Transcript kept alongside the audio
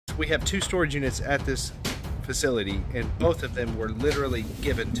we have 2 storage units at this facility, and both of them were literally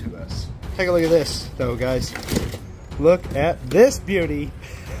given to us. Take a look at this, though, guys. Look at this beauty.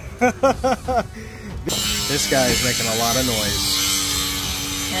 This guy is making a lot of noise.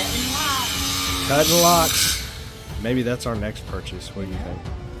 Cutting locks. Cutting locks. Maybe that's our next purchase. What do you think?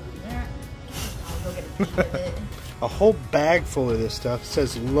 Yeah. I'll go get a piece of it. A whole bag full of this stuff. It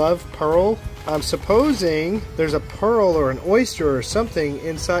says Love Pearl. I'm supposing there's a pearl or an oyster or something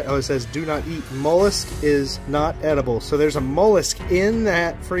inside. Oh, it says do not eat. Mollusk is not edible. So there's a mollusk in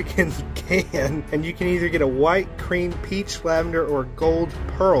that freaking can. And you can either get a white, cream, peach, lavender, or gold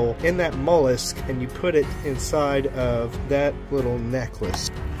pearl in that mollusk. And you put it inside of that little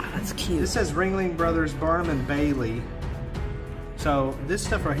necklace. Oh, that's cute. This says Ringling Brothers Barnum and Bailey. So this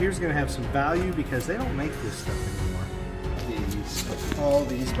stuff right here is going to have some value because they don't make this stuff anymore. All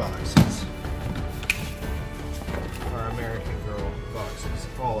these boxes are American Girl boxes,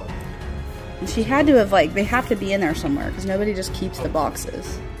 all of them. And she had to have, like, they have to be in there somewhere because nobody just keeps the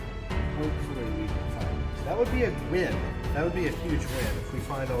boxes. Hopefully we can find these. That would be a win. That would be a huge win if we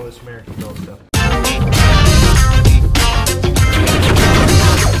find all this American Girl stuff.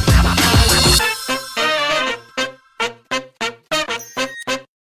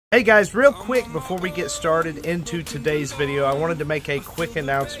 Hey guys, real quick before we get started into today's video, I wanted to make a quick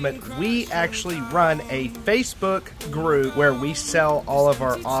announcement. We actually run a Facebook group where we sell all of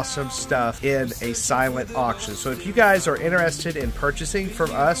our awesome stuff in a silent auction. So if you guys are interested in purchasing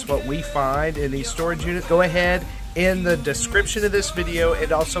from us what we find in these storage units, go ahead. In the description of this video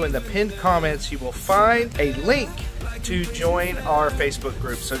and also in the pinned comments, you will find a link to join our Facebook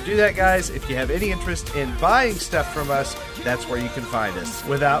group. So do that, guys. If you have any interest in buying stuff from us, that's where you can find us.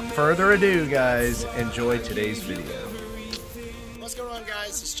 Without further ado, guys, enjoy today's video. What's going on,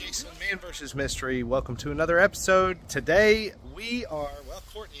 guys? It's Jason, Man vs. Mystery. Welcome to another episode. Today we are, well,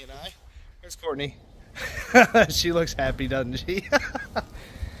 Courtney and I. There's Courtney. She looks happy, doesn't she?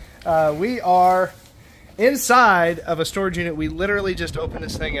 We are inside of a storage unit. We literally just opened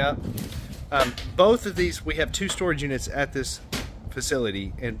this thing up. Both of these, we have 2 storage units at this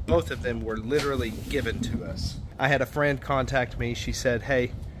facility, and both of them were literally given to us. I had a friend contact me. She said,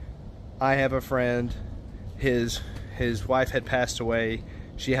 hey, I have a friend. His wife had passed away.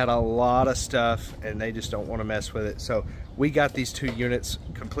 She had a lot of stuff, and they just don't want to mess with it. So we got these 2 units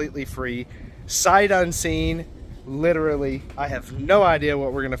completely free, sight unseen. Literally, I have no idea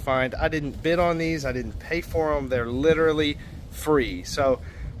what we're going to find. I didn't bid on these. I didn't pay for them. They're literally free. So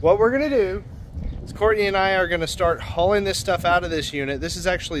what we're going to do is Courtney and I are going to start hauling this stuff out of this unit. This is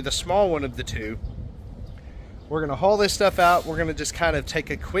actually the small one of the 2. We're going to haul this stuff out. We're going to just kind of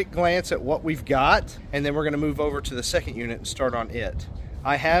take a quick glance at what we've got, and then we're going to move over to the second unit and start on it.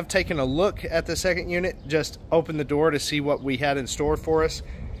 I have taken a look at the second unit, just opened the door to see what we had in store for us.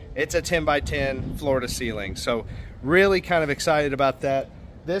 It's a 10 by 10 floor to ceiling, so really kind of excited about that.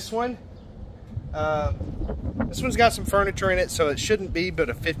 This one's got some furniture in it, so it shouldn't be but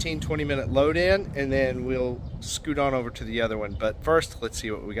a 15-20 minute load in, and then we'll scoot on over to the other one. But first, let's see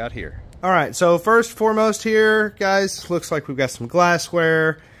what we got here. All right, so first foremost here, guys, looks like we've got some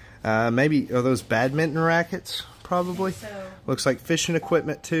glassware. Maybe are those badminton rackets? Probably. So. Looks like fishing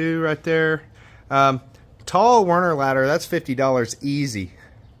equipment too, right there. Tall Werner ladder. That's $50 easy.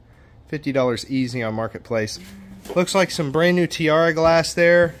 $50 easy on Marketplace. Looks like some brand new Tiara glass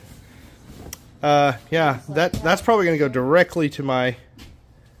there. Yeah, that's probably going to go directly to my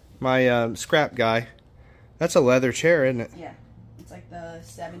scrap guy. That's a leather chair, isn't it? Yeah, it's like the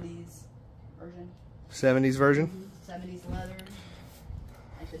 70s version. 70s version? 70s leather.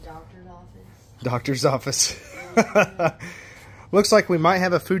 Like the doctor's office. Doctor's office. Looks like we might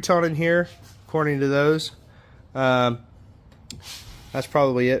have a futon in here, according to those. That's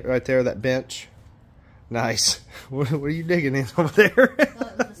probably it right there, that bench. Nice. What are you digging in over there?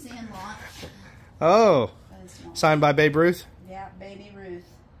 The Sandlot. Oh, signed by Babe Ruth? Yeah, Baby Ruth.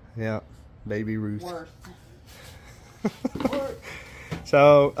 Yeah, Baby Ruth. Worth.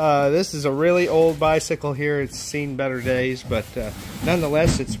 So, this is a really old bicycle here. It's seen better days, but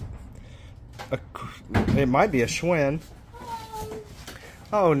nonetheless, it might be a Schwinn.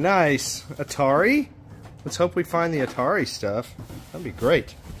 Oh, nice. Atari? Let's hope we find the Atari stuff. That'd be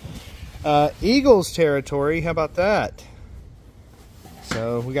great. Eagles territory. How about that?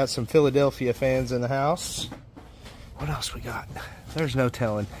 So we got some Philadelphia fans in the house. What else we got? There's no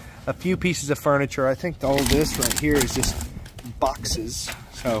telling. A few pieces of furniture. I think all this right here is just boxes.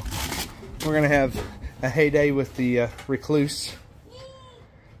 So we're going to have a heyday with the recluse.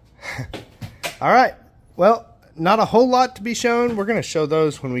 All right. Well, not a whole lot to be shown. We're going to show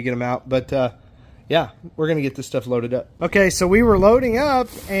those when we get them out. But yeah, we're gonna get this stuff loaded up. Okay, so we were loading up,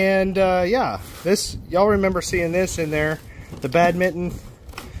 and yeah, this, y'all remember seeing this in there, the badminton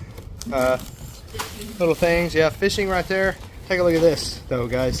little things. Yeah, fishing right there. Take a look at this though,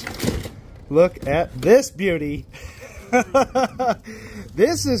 guys. Look at this beauty.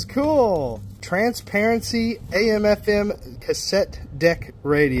 This is cool. Transparency AM FM cassette deck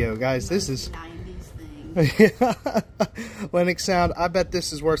radio, guys. This is 90s thing. Lennox Sound. I bet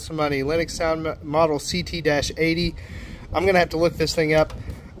this is worth some money. Lennox Sound model CT-80. I'm gonna have to look this thing up.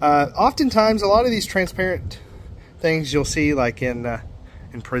 Oftentimes, a lot of these transparent things you'll see like in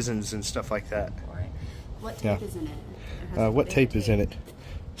prisons and stuff like that. What tape is in it? What tape is in it? It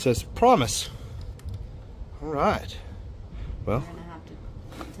says promise. All right. Well,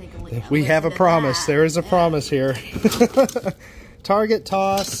 we have a promise. There is a promise here. Target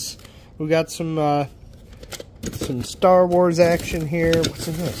toss. We got some Star Wars action here. What's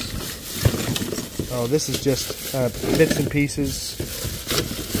in this? Oh, this is just bits and pieces.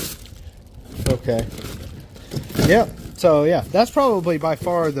 Okay. Yep. So yeah, that's probably by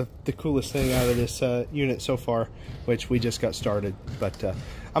far the coolest thing out of this unit so far, which we just got started. But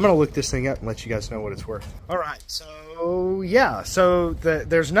I'm gonna look this thing up and let you guys know what it's worth. All right, so yeah, so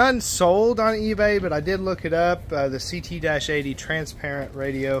there's none sold on eBay, but I did look it up. The CT-80 transparent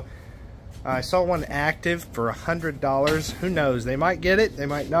radio. I saw one active for $100. Who knows? They might get it, they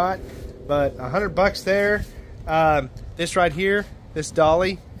might not, but $100 there. This right here, this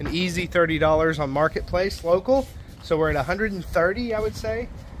dolly, an easy $30 on Marketplace local. So we're at 130, I would say.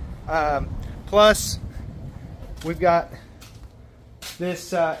 Plus, we've got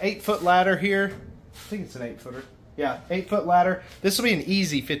this 8-foot ladder here. I think it's an 8-footer. Yeah, 8-foot ladder. This will be an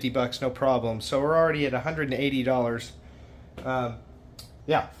easy $50, no problem. So we're already at $180.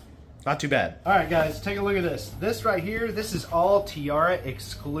 Yeah, not too bad. All right, guys, take a look at this. This right here, this is all Tiara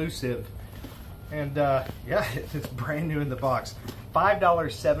exclusive. And yeah, it's brand new in the box.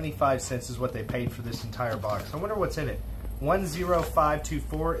 $5.75 is what they paid for this entire box. I wonder what's in it.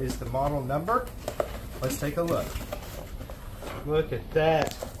 10524 is the model number. Let's take a look. Look at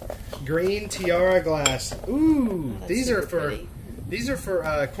that. Green Tiara glass. Ooh, these are for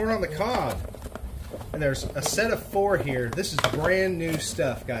corn on the cob. And there's a set of 4 here. This is brand new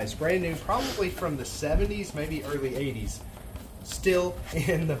stuff, guys. Brand new, probably from the 70s, maybe early 80s. Still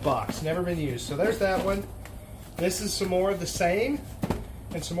in the box, never been used. So there's that one. This is some more of the same,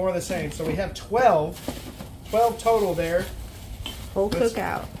 and some more of the same. So we have 12 total there. Whole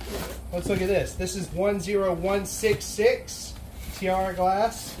cookout. Let's look at this. This is 10166 Tiara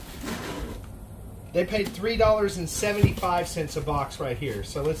glass. They paid $3.75 a box right here.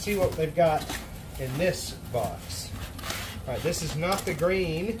 So let's see what they've got in this box. All right, this is not the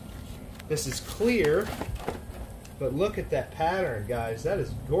green. This is clear. But look at that pattern, guys. That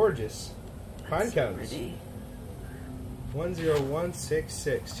is gorgeous. Pine cones.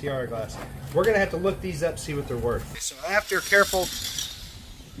 10166 Tiara glass. We're gonna have to look these up, see what they're worth. So after careful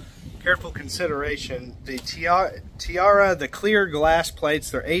consideration, the Tiara, the clear glass plates,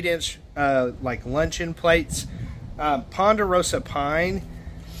 they're 8-inch like luncheon plates. Ponderosa Pine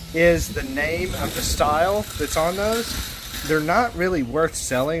is the name of the style that's on those. They're not really worth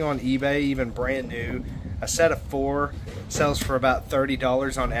selling on eBay, even brand new. A set of 4 sells for about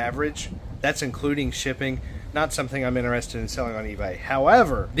 $30 on average. That's including shipping. Not something I'm interested in selling on eBay.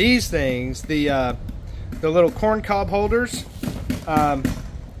 However, these things, the little corn cob holders, a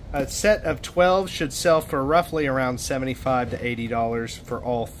set of 12 should sell for roughly around $75 to $80 for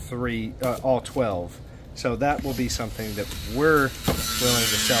all 12. So that will be something that we're willing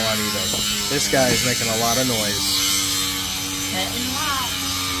to sell on eBay. This guy is making a lot of noise. Cutting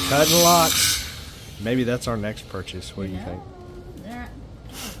lots. Cutting lots. Maybe that's our next purchase. What do you think?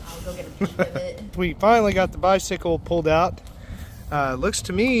 I'll go get a peek of it. We finally got the bicycle pulled out. Looks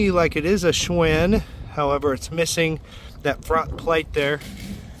to me like it is a Schwinn. However, it's missing that front plate there.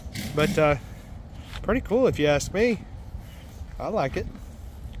 But pretty cool if you ask me. I like it.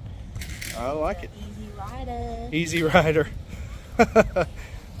 I like it. Easy rider. Easy rider.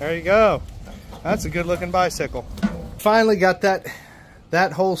 There you go. That's a good looking bicycle. Finally got that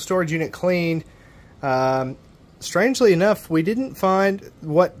whole storage unit cleaned. Strangely enough, we didn't find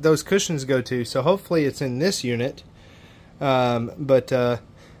what those cushions go to, so hopefully it's in this unit. Yeah,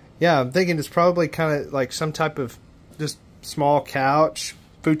 I'm thinking it's probably kind of like some type of just small couch,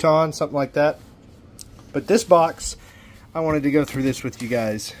 futon, something like that. But this box, I wanted to go through this with you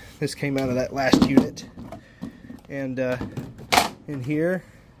guys. This came out of that last unit. And in here,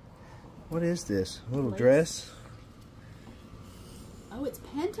 what is this? A little dress? Oh, it's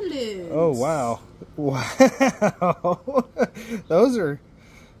pantaloons. Oh, wow. Wow. Those are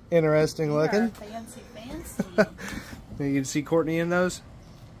interesting looking. Fancy. You can see Courtney in those.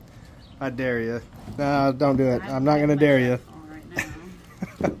 I dare you. No, don't do it. I'm not going to dare you.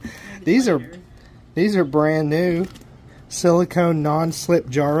 These are brand new silicone non-slip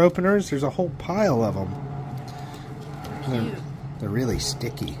jar openers. There's a whole pile of them. They're really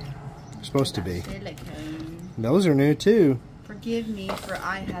sticky. They're supposed to be. Silicone. Those are new too. Forgive me, for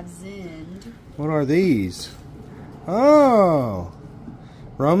I have sinned. What are these? Oh,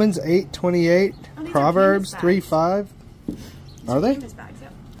 Romans 8:28, Proverbs 3:5. Are they? Bags, yeah.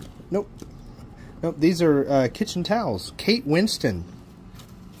 Nope. Nope. These are kitchen towels. Kate Winston.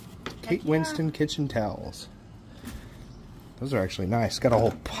 Kate Winston kitchen towels. Those are actually nice. Got a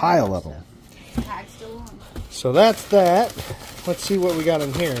whole pile of them. Tag still on. So that's that. Let's see what we got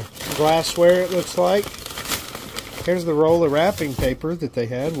in here. Glassware, it looks like. Here's the roll of wrapping paper that they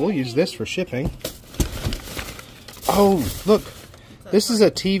had. We'll use this for shipping. Oh, look. This is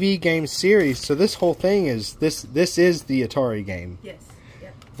a TV game series, so this whole thing is this is the Atari game. Yes.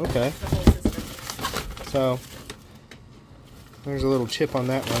 Yep. Okay. The whole system. So there's a little chip on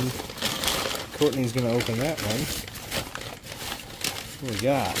that one. Courtney's gonna open that one. What we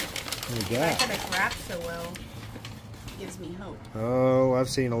got? What we got? The fact that it wraps so well gives me hope. Oh, I've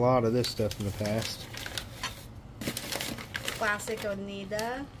seen a lot of this stuff in the past. Classic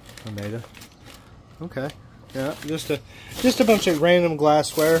Oneida. Oneida. Okay. Yeah, just a bunch of random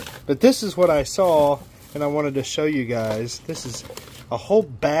glassware. But this is what I saw, and I wanted to show you guys. This is a whole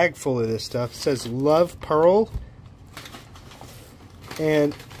bag full of this stuff. It says Love Pearl.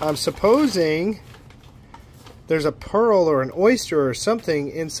 And I'm supposing there's a pearl or an oyster or something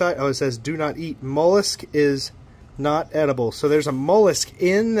inside. Oh, it says do not eat. Mollusk is not edible. So there's a mollusk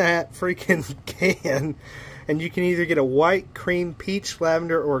in that freaking can. And you can either get a white, cream, peach,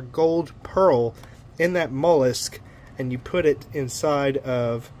 lavender, or gold pearl in that mollusk, and you put it inside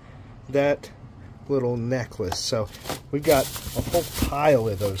of that little necklace. So we've got a whole pile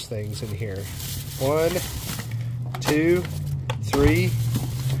of those things in here. 1, 2, 3,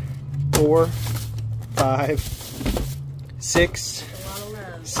 4, 5, 6,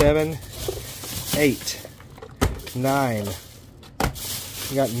 7, 8, 9.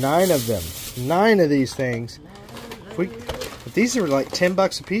 We got 9 of them. 9 of these things. If these are like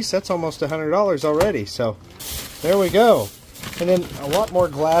 $10 a piece, that's almost $100 already. So there we go. And then a lot more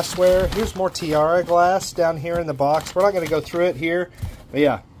glassware. Here's more Tiara glass down here in the box. We're not going to go through it here, but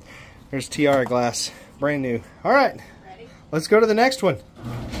yeah, there's Tiara glass, brand new. All right, let's go to the next one.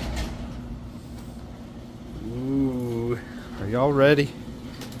 Ooh, are y'all ready?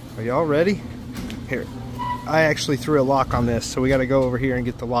 Are y'all ready? Here, I actually threw a lock on this, so we got to go over here and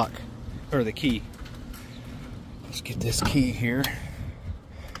get the lock, or the key. Let's get this key here.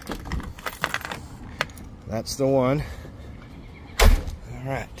 That's the one. All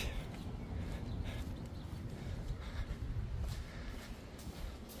right.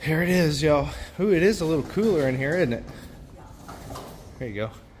 Here it is, y'all. Ooh, it is a little cooler in here, isn't it? There you go.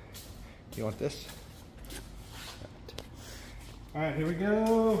 You want this? All right, here we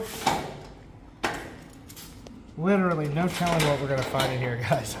go. Literally no telling what we're gonna find in here,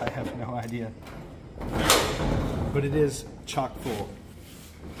 guys. I have no idea. But it is chock full.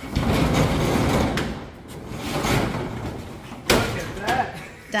 Look at that.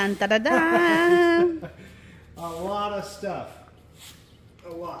 Dun da da da. A lot of stuff. A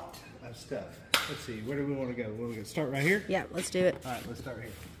lot of stuff. Let's see, where do we want to go? Where we going to start right here? Yeah, let's do it. All right, let's start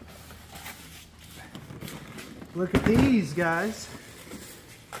here. Look at these, guys.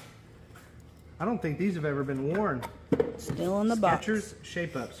 I don't think these have ever been worn. Still in the box. Skechers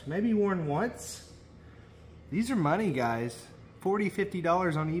Shape-Ups. Maybe worn once. These are money, guys. $40,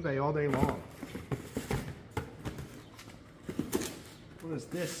 $50 on eBay all day long. What is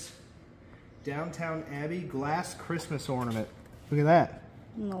this? Downtown Abbey glass Christmas ornament. Look at that.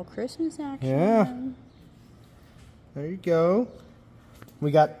 A little Christmas action. Yeah. There you go.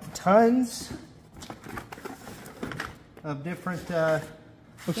 We got tons of different,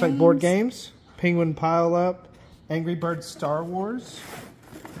 looks like board games. Penguin Pile Up, Angry Birds Star Wars.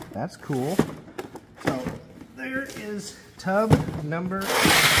 That's cool. So there is tub number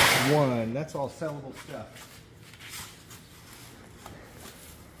 1. That's all sellable stuff.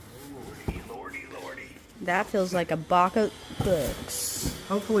 Lordy, lordy. That feels like a box of books.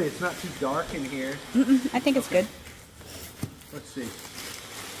 Hopefully it's not too dark in here. I think it's good. Let's see. Let's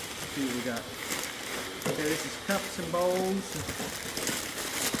see what we got. Okay, this is cups and bowls.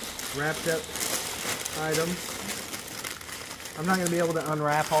 Wrapped up items. I'm not going to be able to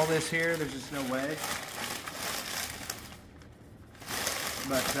unwrap all this here. There's just no way.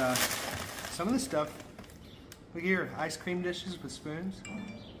 But some of the stuff, look here, ice cream dishes with spoons.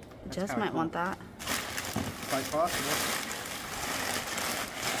 Jess might want that. Quite possible.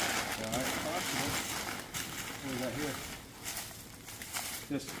 Quite possible. What we got here?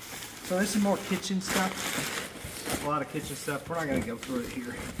 So this is more kitchen stuff. A lot of kitchen stuff. We're not going to go through it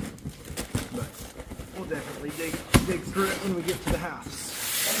here. But we'll definitely dig through it when we get to the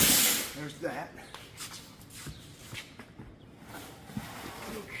house. There's that.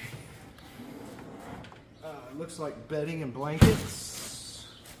 Looks like bedding and blankets.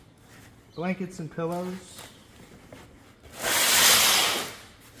 Blankets and pillows.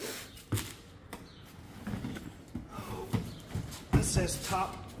 This says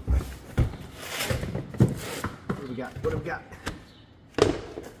top. What do we got? What do we got?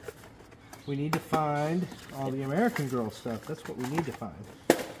 We need to find all the American Girl stuff. That's what we need to find.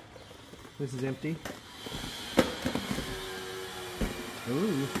 This is empty.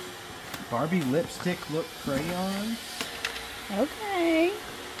 Ooh. Barbie lipstick look crayons. Okay.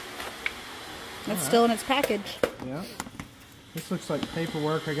 That's still in its package. Yeah. This looks like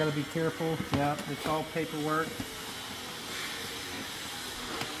paperwork. I gotta be careful. Yeah, it's all paperwork.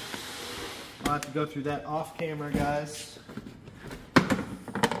 I'll have to go through that off camera, guys.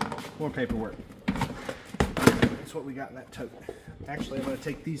 More paperwork. That's what we got in that tote. Actually, I'm gonna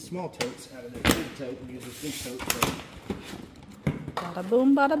take these small totes out of the big tote and use this big tote for Bada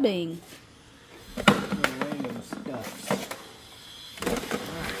boom, bada bing. random stuff.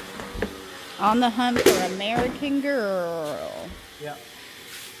 On the hunt for American Girl. Yeah,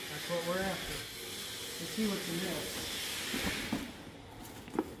 that's what we're after. Let's see what's in this.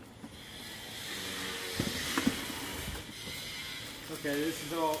 Okay, this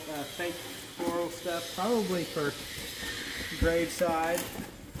is all fake floral stuff, probably for graveside,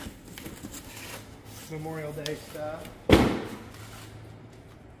 Memorial Day stuff.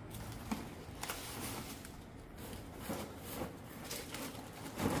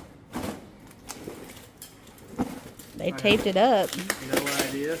 They taped it up. No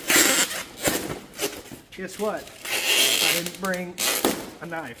idea. Guess what? I didn't bring a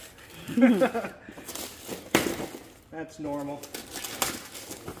knife. That's normal.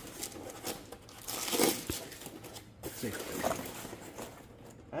 Let's see.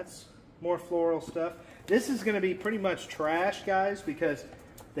 That's more floral stuff. This is going to be pretty much trash, guys, because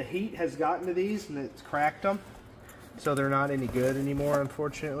the heat has gotten to these and it's cracked them. So they're not any good anymore,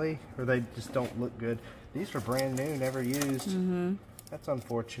 unfortunately, or they just don't look good. These were brand new, never used. Mm-hmm. That's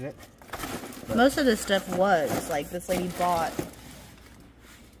unfortunate. But most of this stuff was, like, this lady bought.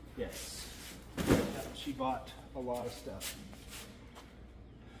 Yes. She bought a lot of stuff.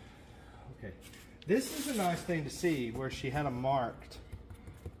 Okay. This is a nice thing to see, where she had them marked,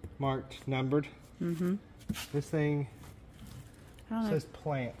 numbered. Mm-hmm. This thing says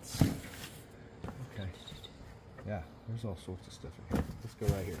plants. Okay. Yeah, there's all sorts of stuff in here. Let's go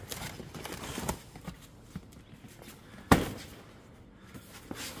right here.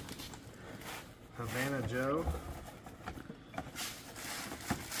 Havana Joe.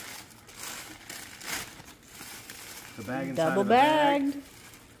 The bag inside Double of the bag. bagged.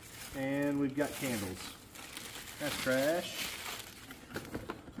 And we've got candles. That's trash.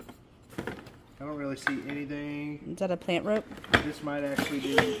 I don't really see anything. Is that a plant rope? This might actually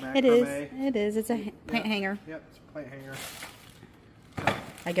be macrame. It is. It is. It's a plant hanger. Yep, it's a plant hanger.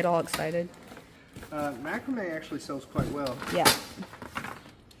 I get all excited. Macrame actually sells quite well. Yeah.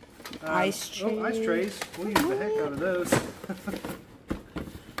 Ice trays. Oh, ice trays. We'll use the heck out of those.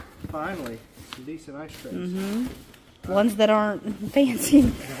 Finally, some decent ice trays. Mm-hmm. Ones that aren't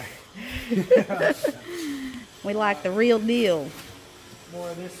fancy. We like the real deal. More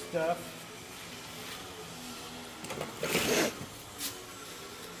of this stuff.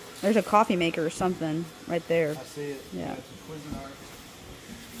 There's a coffee maker or something right there. I see it. Yeah. It's a Cuisinart.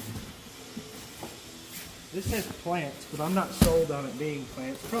 This says plants, but I'm not sold on it being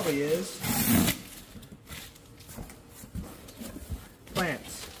plants. Probably is.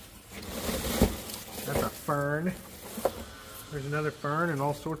 Plants. That's a fern. There's another fern and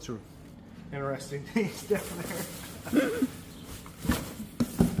all sorts of interesting things down there.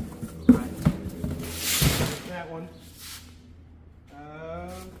 Right. There's that one.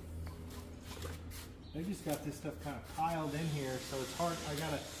 They just got this stuff kind of piled in here, so it's hard. I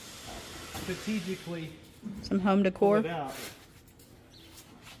gotta strategically Some home pull decor. it out.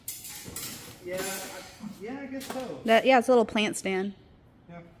 Yeah, I guess so. Yeah, it's a little plant stand.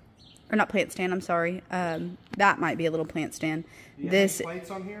 Yeah. Or not plant stand, I'm sorry. That might be a little plant stand. Do you have This, any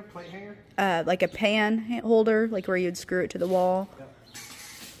plates on here? Plate hanger? like a pan holder, like where you'd screw it to the wall. Yep.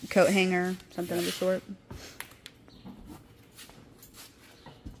 Coat hanger, something of the sort.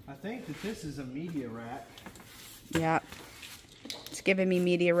 I think that this is a media rack. Yeah. It's Just giving me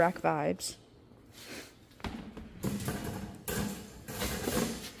Media Rec vibes.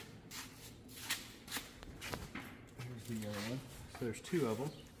 Here's the yellow one. So there's two of them.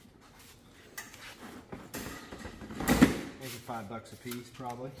 Maybe $5 a piece,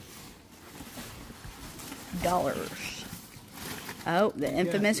 probably. Dollars. Oh, the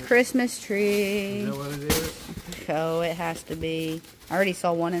infamous Christmas tree. You know what it is? Oh, it has to be. I already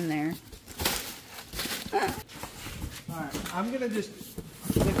saw one in there. Alright, I'm going to just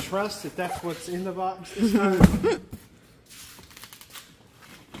trust that that's what's in the box this time.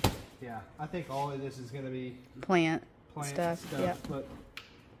 Yeah, I think all of this is going to be Plant stuff. Yep. But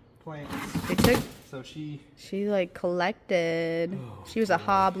plants. They took. So she like collected. She was a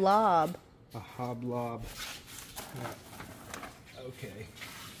hoblob. a hoblob. Okay.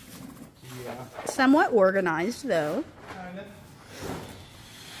 Yeah. Somewhat organized though. Kind of.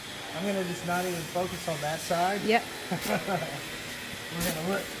 I'm gonna just not even focus on that side. Yep. We're gonna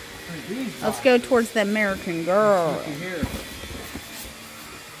look through these. Let's go towards the American Girl. Looky here.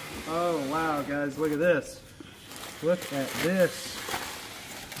 Oh wow, guys, look at this. Look at this.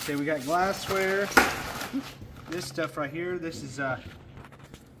 Okay, we got glassware. This stuff right here. This is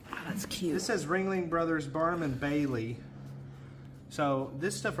That's cute. This says Ringling Brothers Barnum and Bailey. So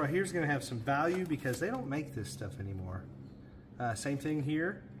this stuff right here is going to have some value because they don't make this stuff anymore. Same thing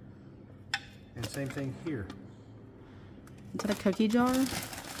here, and same thing here. Is that a cookie jar?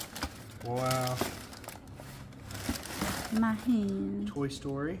 Wow. My hand. Toy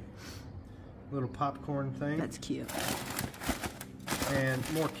Story. Little popcorn thing. That's cute. And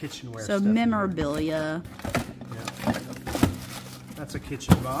more kitchenware So stuff in here. memorabilia. Yeah. That's a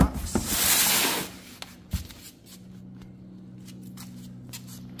kitchen box.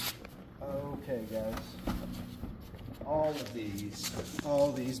 Okay, guys. All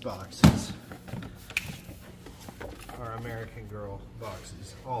these boxes are American Girl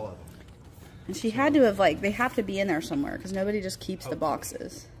boxes. All of them. And she had to have, like, they have to be in there somewhere because nobody just keeps the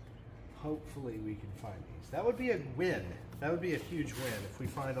boxes. Hopefully we can find these. That would be a win. That would be a huge win if we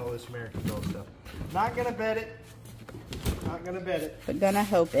find all this American Girl stuff. Not gonna bet it. Not gonna bet it. But gonna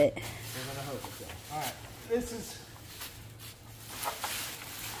hope it. We're gonna hope so. Alright, this is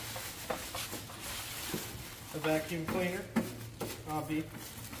a vacuum cleaner. Hobby.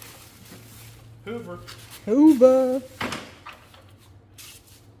 Hoover. Hoover.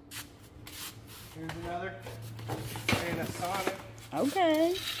 Here's another. Panasonic.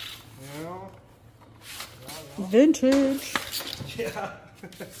 Okay. You know. Vintage. Yeah.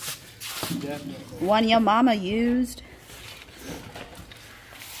 Definitely. One your mama used. Let's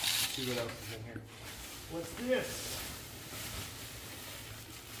see what else is in here. What's this?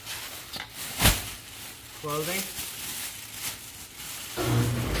 Clothing.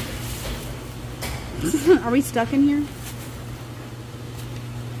 Are we stuck in here?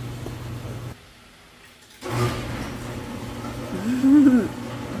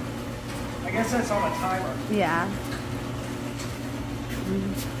 I guess that's on a timer. Yeah.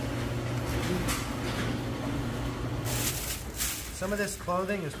 Some of this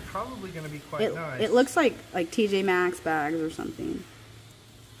clothing is probably going to be quite nice. It looks like TJ Maxx bags or something.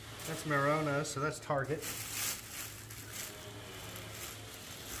 That's Merona, so that's Target.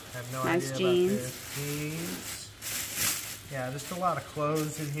 I have no Nice idea jeans. about this. Jeans. Yeah, just a lot of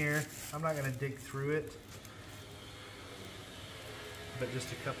clothes in here. I'm not going to dig through it. But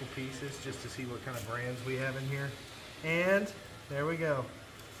just a couple pieces just to see what kind of brands we have in here. And there we go.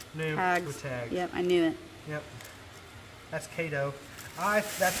 New Tags. with tags. Yep, I knew it. Yep. That's Cato.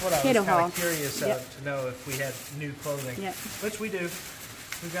 That's what I was Cato kind Hall. of curious Yep. of, to know if we had new clothing. Yep. Which we do.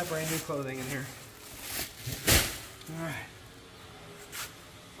 We've got brand new clothing in here. Alright.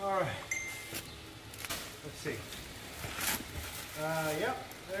 Alright. Let's see. Yep.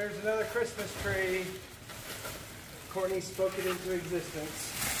 There's another Christmas tree. Courtney spoke it into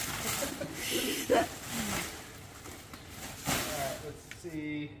existence. Alright, let's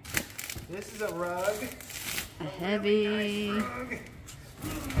see. This is a rug. A heavy. Nice rug.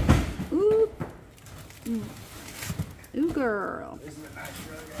 Ooh. Ooh, girl. Isn't it a nice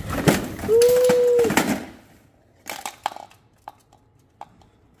rug? Ooh.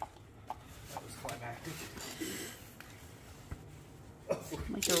 That was climactic.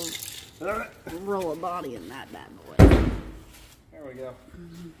 Like a roll of body in that bad boy. There we go.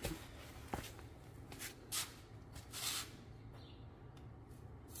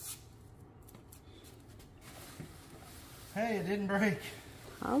 Hey, it didn't break.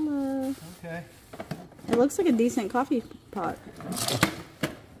 Holla. Okay. It looks like a decent coffee pot.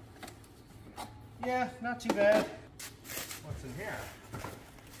 Yeah, not too bad. What's in here?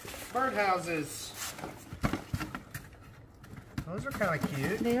 Birdhouses. Those are kind of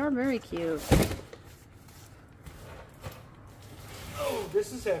cute. They are very cute. Oh,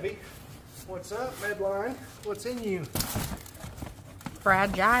 this is heavy. What's up, Medline? What's in you?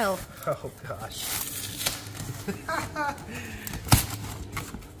 Fragile. Oh, gosh.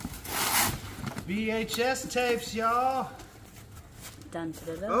 VHS tapes, y'all. Dun,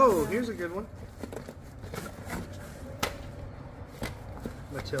 da, da, da. Oh, here's a good one.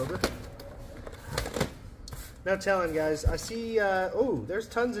 Matilda. No telling, guys. I see, oh, there's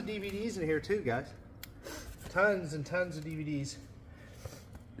tons of DVDs in here too, guys. Tons and tons of DVDs.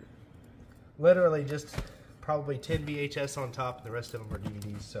 Literally just probably 10 VHS on top, and the rest of them are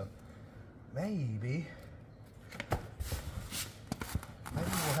DVDs, so maybe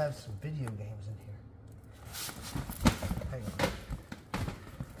we'll have some video games in here. Hang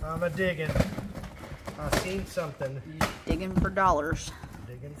on. I'm a-digging. I seen something. Digging for dollars.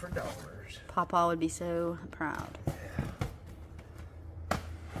 Digging for dollars. Papa would be so proud.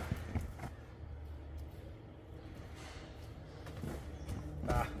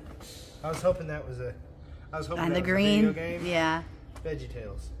 I was hoping that was a. I was hoping And that the was green. a video game. Yeah.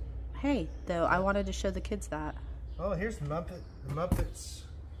 VeggieTales. Hey, though, I wanted to show the kids that. Oh, here's Muppets.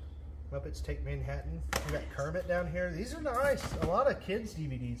 Muppets Take Manhattan. We got Kermit down here. These are nice. A lot of kids'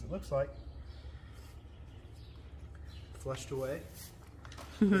 DVDs, it looks like. Flushed away.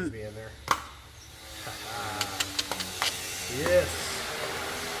 Frisbee in there. Yes.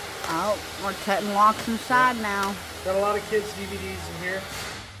 Oh, we're cutting locks inside now. Got a lot of kids' DVDs in here.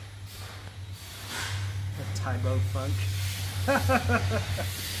 Tybo Funk.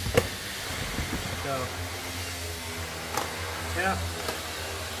 So, yeah.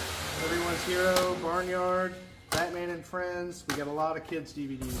 Everyone's Hero, Barnyard, Batman and Friends. We got a lot of kids'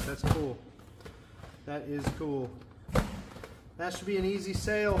 DVDs. That's cool. That is cool. That should be an easy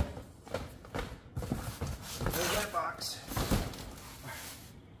sale. There's that box.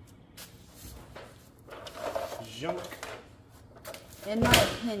 Junk. In my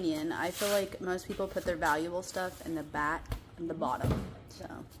opinion, I feel like most people put their valuable stuff in the back and the bottom. So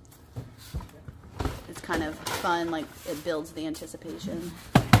it's kind of fun, like it builds the anticipation.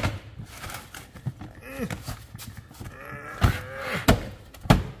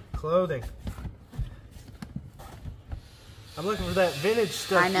 Clothing. I'm looking for that vintage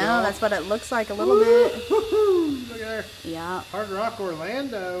stuff. I know, y'all. that's what it looks like a little bit. Look at there. Yeah. Hard Rock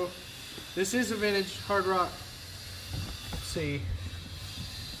Orlando. This is a vintage Hard Rock. Let's see.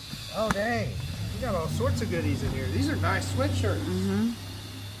 Oh, dang. You got all sorts of goodies in here. These are nice sweatshirts. Mm-hmm.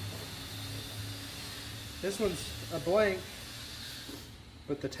 This one's a blank,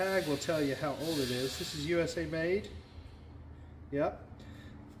 but the tag will tell you how old it is. This is USA made. Yep.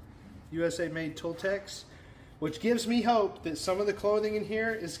 USA made Tultex, which gives me hope that some of the clothing in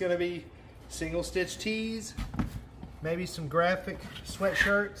here is going to be single stitch tees, maybe some graphic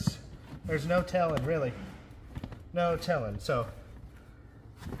sweatshirts. There's no telling, really. No telling. So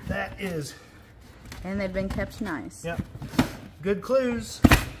that is. And they've been kept nice. Yep. Good clues.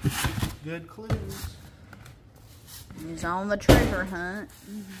 Good clues. He's on the treasure hunt.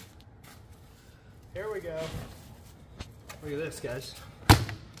 Here we go. Look at this, guys.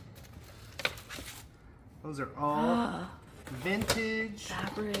 Those are all vintage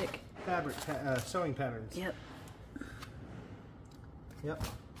Fabric. sewing patterns. Yep. Yep.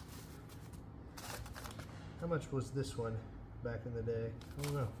 How much was this one back in the day? I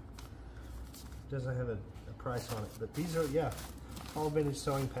don't know. Doesn't have a price on it, but these are, yeah, all vintage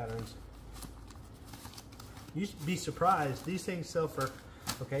sewing patterns. You'd be surprised. These things sell for,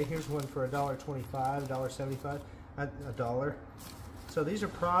 okay, here's one for $1.25, $1.75, $1. So these are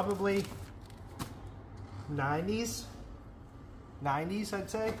probably 90s, I'd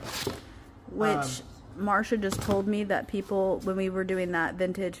say. Which Marsha just told me that people, when we were doing that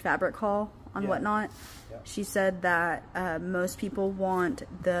vintage fabric haul on Whatnot, she said that most people want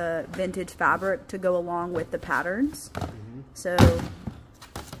the vintage fabric to go along with the patterns. So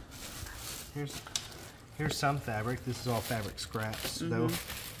here's some fabric. This is all fabric scraps, though.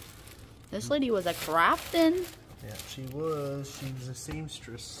 this lady was a crafting. Yeah, she was. She was a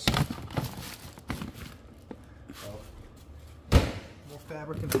seamstress. More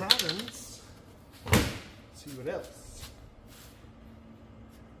fabric and patterns. Let's see what else.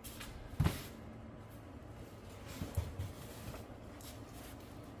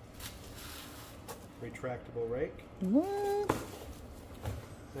 Retractable rake.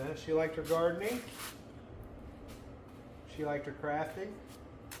 Yeah, she liked her gardening. She liked her crafting.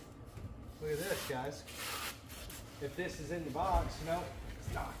 Look at this, guys. If this is in the box, no,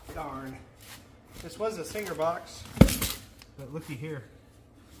 it's not. Darn. This was a Singer box, but looky here.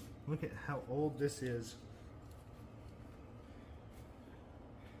 Look at how old this is.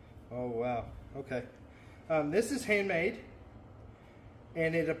 Oh, wow. Okay. This is handmade.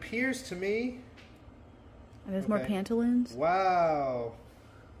 And it appears to me... And there's more pantaloons? Wow.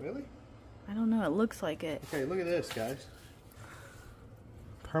 Really? I don't know. It looks like it. Okay, look at this, guys.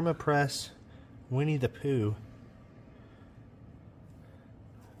 Permapress Winnie the Pooh.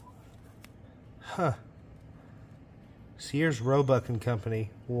 Huh. Sears Roebuck and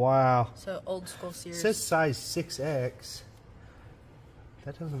Company. Wow. So old school Sears. It says size 6X.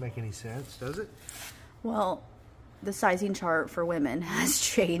 That doesn't make any sense, does it? Well, the sizing chart for women has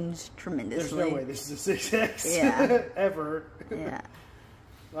changed tremendously. There's no way this is a 6X. Yeah. Ever.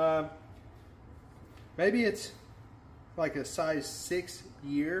 Yeah. Maybe it's like a size 6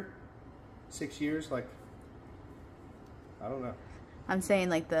 year. 6 years, like, I don't know. I'm saying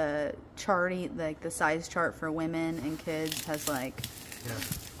like the charting, like the size chart for women and kids has like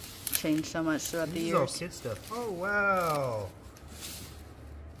changed so much throughout the This years. is all kid stuff. Oh, wow.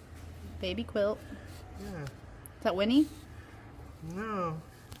 Baby quilt. Yeah. Is that Winnie? No.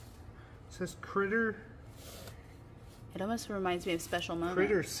 It says Critter. It almost reminds me of Special Moment.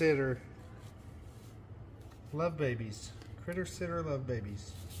 Critter Sitter. Love Babies. Critter Sitter Love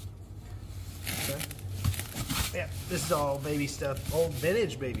Babies. Okay. Yeah, this is all baby stuff. Old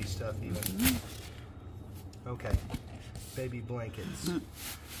vintage baby stuff even. Okay. Baby blankets.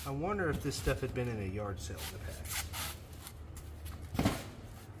 I wonder if this stuff had been in a yard sale in the past.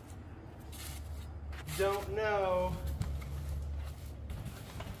 Don't know.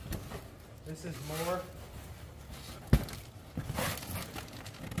 This is more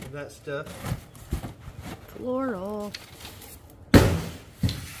of that stuff. Floral.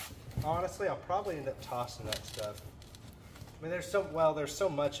 Honestly, I'll probably end up tossing that stuff. I mean, there's so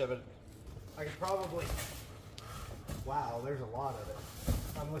much of it. I could probably, wow, there's a lot of it.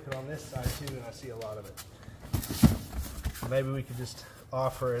 I'm looking on this side too, and I see a lot of it. Maybe we could just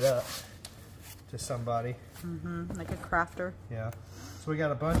offer it up to somebody. Like a crafter. Yeah. So we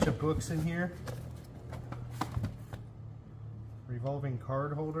got a bunch of books in here. Revolving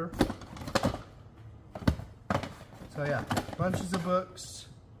card holder. So yeah, bunches of books.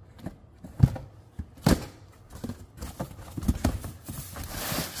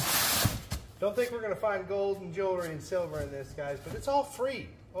 Don't think we're going to find gold and jewelry and silver in this, guys, but it's all free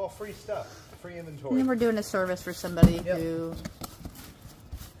stuff, free inventory. And then we're doing a service for somebody who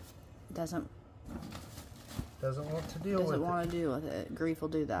doesn't want to deal with it. Doesn't want to deal with it. Grief will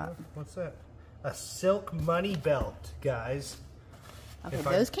do that. What's that? A silk money belt, guys. Okay,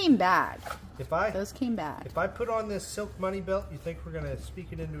 those came back. Those came back. If I put on this silk money belt, you think we're going to speak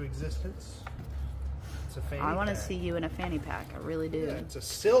it into existence? It's a fanny pack. I want to see you in a fanny pack. I really do. Yeah, it's a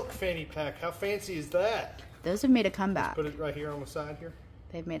silk fanny pack. How fancy is that? Those have made a comeback. Put it right here on the side here.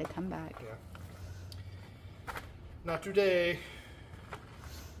 They've made a comeback. Yeah. Not today.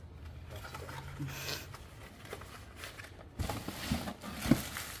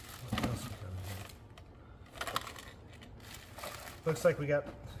 What else we got in here? Looks like we got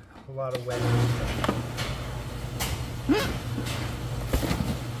a lot of wedding stuff.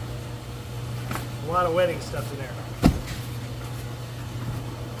 A lot of wedding stuff in there.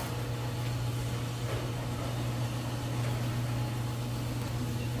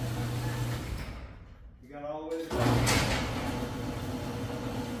 You got all the way to the bottom.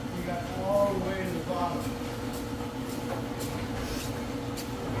 You got all the way to the bottom.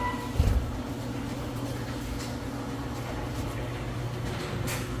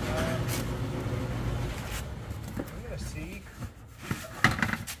 I'm going to see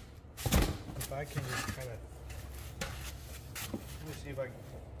if I can just kind of, let me see if I can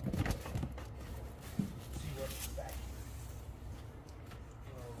see what's back here.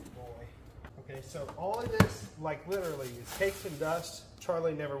 Oh boy. Okay, so all of this, like literally, is cakes and dust.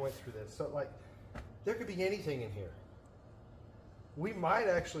 Charlie never went through this. So like, there could be anything in here. We might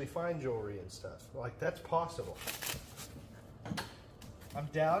actually find jewelry and stuff. Like, that's possible. I'm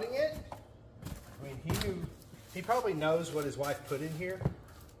doubting it. I mean, he probably knows what his wife put in here.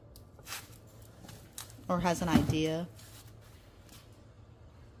 Or has an idea.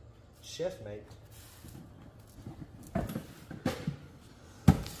 Chef mate.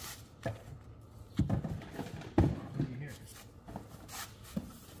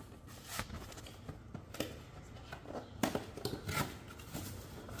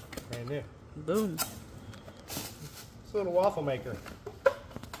 Brand new. Boom. It's a little waffle maker.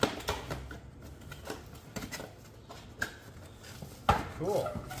 Cool.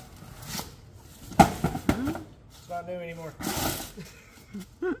 It's not new anymore.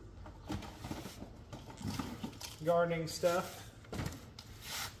 Gardening stuff.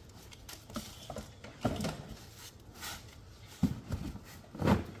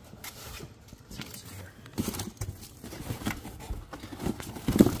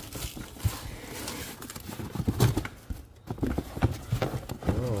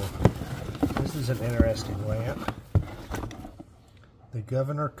 is an interesting lamp. The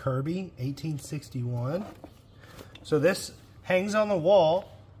Governor Kirby, 1861. So this hangs on the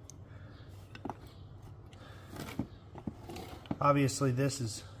wall. Obviously this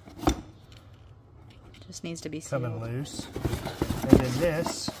is just needs to be coming sealed. loose. And then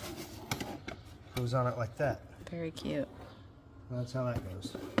this goes on it like that. Very cute. That's how that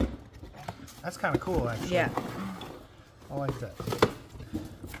goes. That's kind of cool, actually. Yeah. I like that.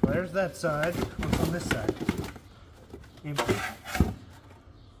 Well, there's that side. What's on this side? Empty.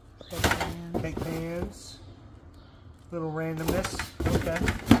 Cake pans. Little randomness. Okay.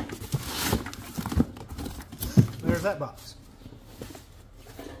 There's that box.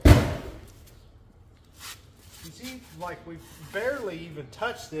 You see, like, we've barely even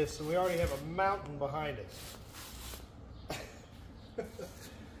touched this, and we already have a mountain behind us.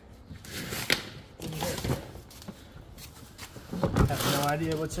 I have no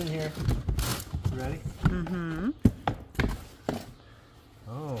idea what's in here. You ready? Mm-hmm.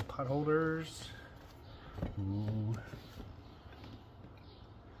 Oh, pot holders. Ooh.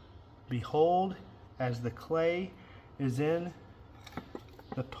 Behold, as the clay is in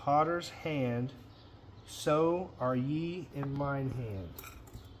the potter's hand, so are ye in mine hand.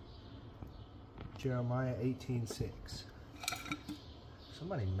 Jeremiah 18:6.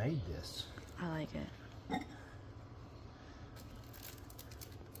 Somebody made this. I like it.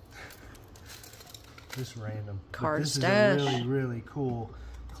 This random. Card this stash. is a really, really cool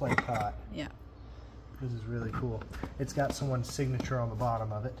clay pot. Yeah. This is really cool. It's got someone's signature on the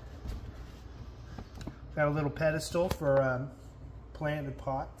bottom of it. Got a little pedestal for planted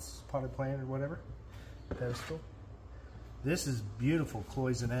pots, potted plant or whatever. Pedestal. This is beautiful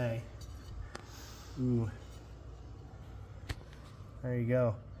cloisonne. Ooh. There you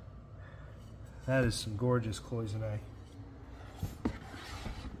go. That is some gorgeous cloisonne.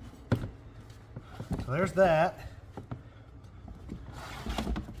 So there's that.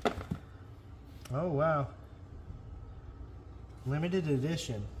 Oh wow. Limited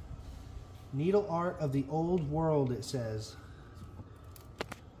edition. Needle art of the old world, it says.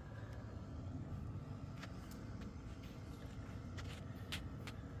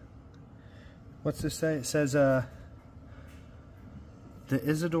 What's this say? It says the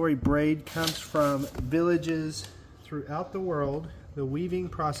Isidori braid comes from villages throughout the world. The weaving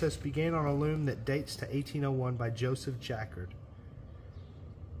process began on a loom that dates to 1801 by Joseph Jacquard.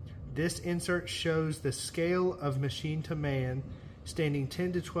 This insert shows the scale of machine to man, standing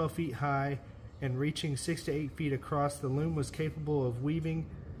 10 to 12 feet high and reaching 6 to 8 feet across. The loom was capable of weaving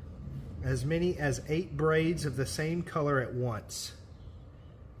as many as 8 braids of the same color at once.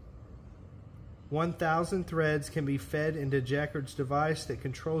 1,000 threads can be fed into Jacquard's device that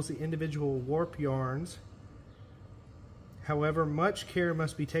controls the individual warp yarns. However, much care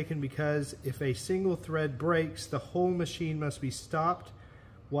must be taken because if a single thread breaks, the whole machine must be stopped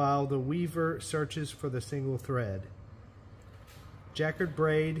while the weaver searches for the single thread. Jacquard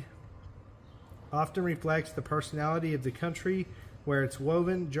braid often reflects the personality of the country where it's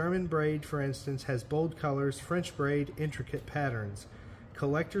woven. German braid, for instance, has bold colors, French braid, intricate patterns.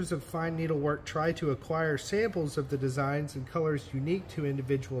 Collectors of fine needlework try to acquire samples of the designs and colors unique to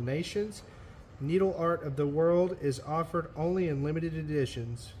individual nations. Needle art of the world is offered only in limited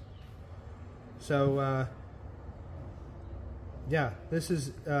editions. So, yeah, this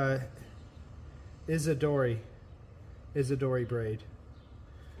is Isidori braid.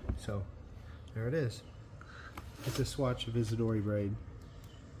 So, there it is. It's a swatch of Isidori braid.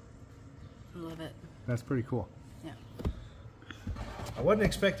 Love it. That's pretty cool. Yeah. I wasn't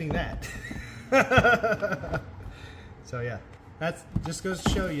expecting that. So yeah, that just goes to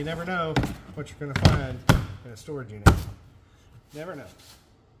show you never know what you're going to find in a storage unit. Never know.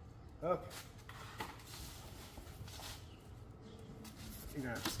 Okay. You're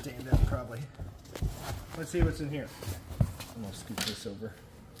going to have to stand up probably. Let's see what's in here. I'm going to scoop this over.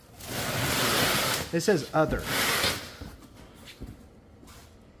 It says other.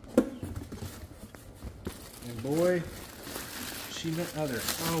 And boy, she meant other.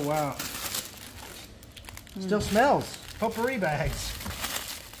 Oh wow. Still smells. Potpourri bags.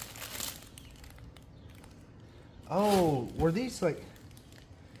 Oh, were these like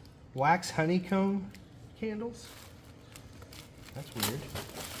wax honeycomb candles? That's weird.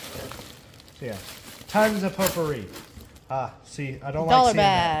 So yeah, tons of potpourri. Ah, see, I don't like seeing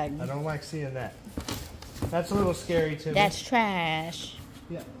bag. that. I don't like seeing that. That's a little scary to me. That's trash.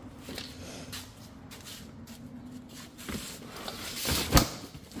 Yeah.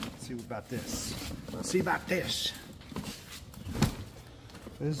 Let's see about this. Let's see about this.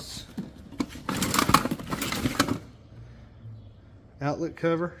 This outlet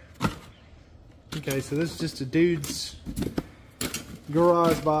cover. Okay, so this is just a dude's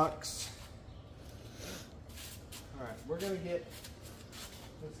garage box. All right, let's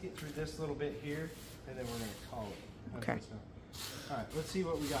get through this little bit here, and then we're gonna call it. Okay. All right, let's see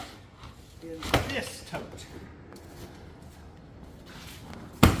what we got in this tote.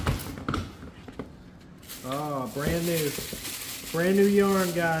 Oh, brand new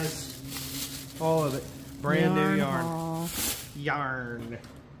yarn, guys. All of it, brand new yarn. Haul. Yarn.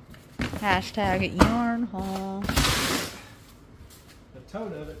 Hashtag yarn haul. The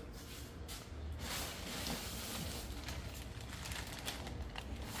tote of it.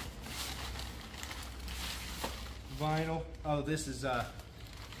 Vinyl. Oh, this is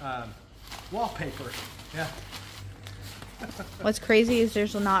wallpaper. Yeah. What's crazy is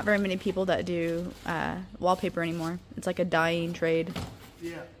there's not very many people that do wallpaper anymore. It's like a dying trade.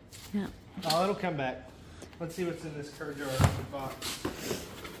 Yeah. Yeah. Oh, it'll come back. Let's see what's in this Kurt-Jar box.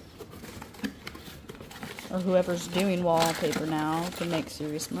 Or whoever's doing wallpaper now can make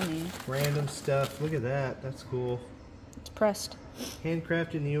serious money. Random stuff. Look at that. That's cool. It's pressed.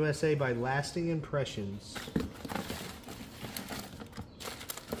 Handcrafted in the USA by Lasting Impressions.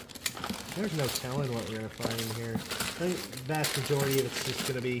 There's no telling what we're going to find in here. I think the vast majority of it's just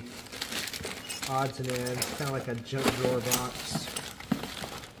going to be odds and ends. Kind of like a junk drawer box.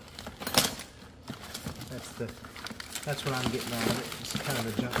 That's what I'm getting out of it. It's kind of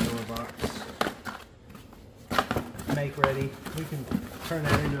a junk drawer box. Make ready. We can turn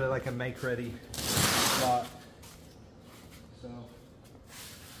that into like a make ready spot. So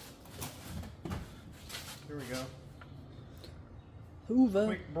here we go.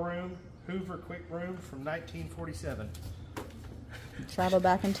 Hoover. Hoover Quick Broom from 1947. Travel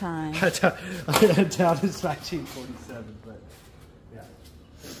back in time. I doubt it's 1947, but yeah.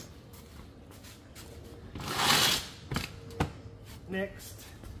 Next,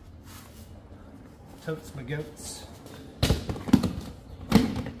 totes my goats.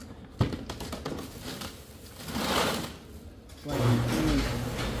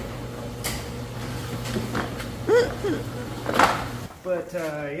 But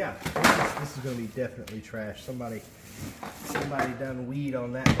yeah, this is going to be definitely trash. Somebody done weed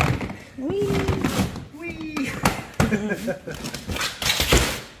on that one. Weed.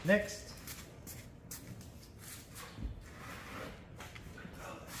 Next.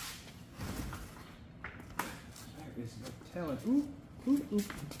 There is no telling. Ooh.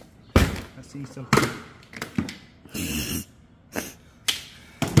 I see something.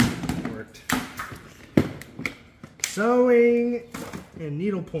 Worked. Sewing and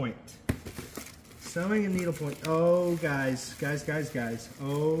needlepoint. Sewing and needlepoint. Oh, guys.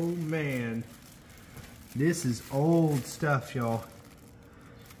 Oh, man. This is old stuff, y'all.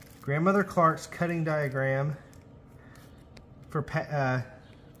 Grandmother Clark's cutting diagram for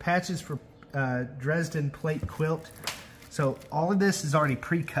patches for Dresden plate quilt. So all of this is already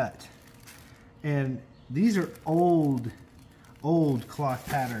pre-cut. And these are old cloth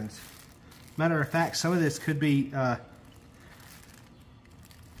patterns. Matter of fact, some of this could be,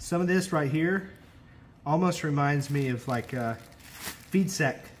 some of this right here almost reminds me of like feed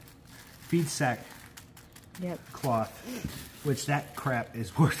sack Yep. cloth, which that crap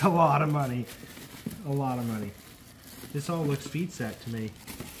is worth a lot of money. A lot of money. This all looks feed sack to me.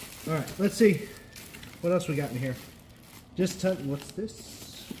 All right, let's see what else we got in here. What's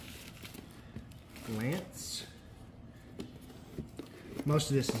this? Lance.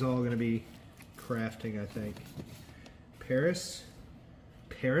 Most of this is all going to be crafting, I think. Paris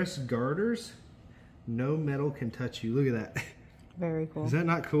garters. No metal can touch you. Look at that. Very cool. Is that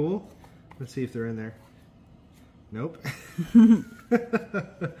not cool? Let's see if they're in there. Nope.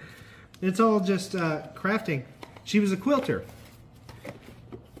 It's all just crafting. She was a quilter.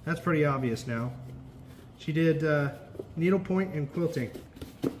 That's pretty obvious now. She did needlepoint and quilting.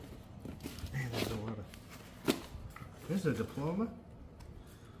 Man, there's a lot of... There's a diploma.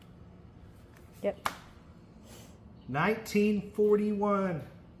 Yep. 1941.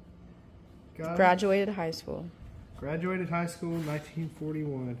 Graduated high school. Graduated high school in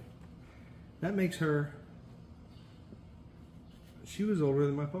 1941. That makes her... She was older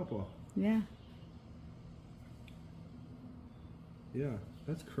than my papa. Yeah. Yeah,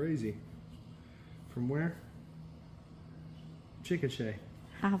 that's crazy. From where? Chickasha.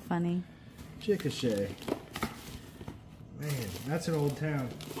 How funny. Chickasha. Man, that's an old town.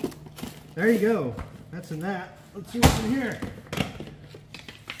 There you go. That's in that. Let's see what's in here.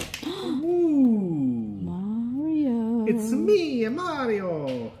 Ooh. Mario. It's me,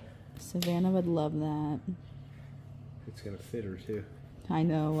 Mario. Savannah would love that. It's gonna fit her too. I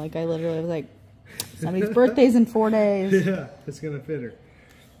know, like I literally was like, somebody's birthday's in 4 days. Yeah, it's gonna fit her.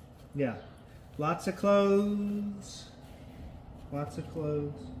 Yeah. Lots of clothes. Lots of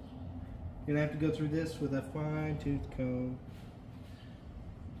clothes. You're gonna have to go through this with a fine-tooth comb.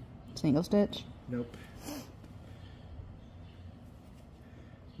 Single stitch? Nope.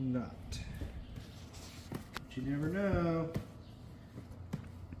 Not. But you never know.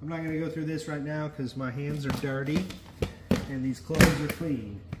 I'm not gonna go through this right now because my hands are dirty and these clothes are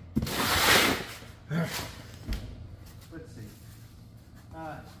clean. Let's see.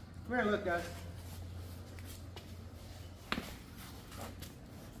 Come here, look, guys.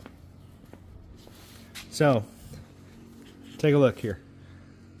 So, take a look here.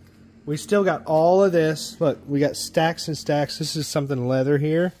 We still got all of this. Look, we got stacks and stacks. This is something leather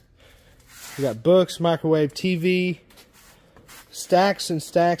here. We got books, microwave, TV, stacks and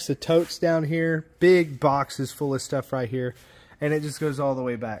stacks of totes down here. Big boxes full of stuff right here. And it just goes all the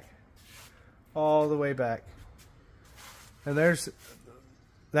way back. All the way back. And that's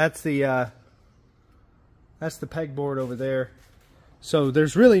the pegboard over there. So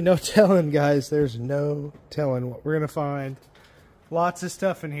there's really no telling, guys. There's no telling what we're going to find. Lots of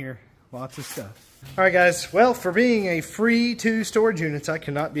stuff in here. Lots of stuff. All right, guys. Well, for being a free 2 storage units, I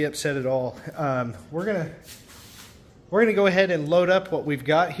cannot be upset at all. We're gonna go ahead and load up what we've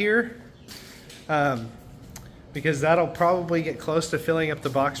got here, because that'll probably get close to filling up the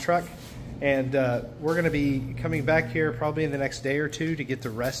box truck. And we're going to be coming back here probably in the next day or two to get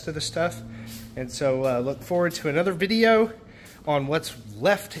the rest of the stuff. And so look forward to another video on what's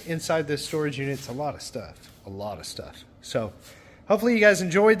left inside this storage unit. It's a lot of stuff. A lot of stuff. So hopefully you guys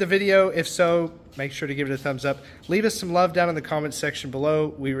enjoyed the video. If so, make sure to give it a thumbs up. Leave us some love down in the comments section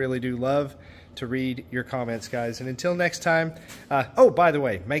below. We really do love to read your comments, guys. And until next time, oh, by the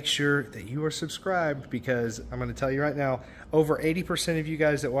way, make sure that you are subscribed, because I'm going to tell you right now, over 80% of you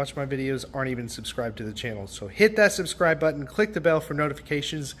guys that watch my videos aren't even subscribed to the channel. So hit that subscribe button, click the bell for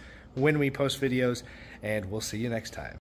notifications when we post videos, and we'll see you next time.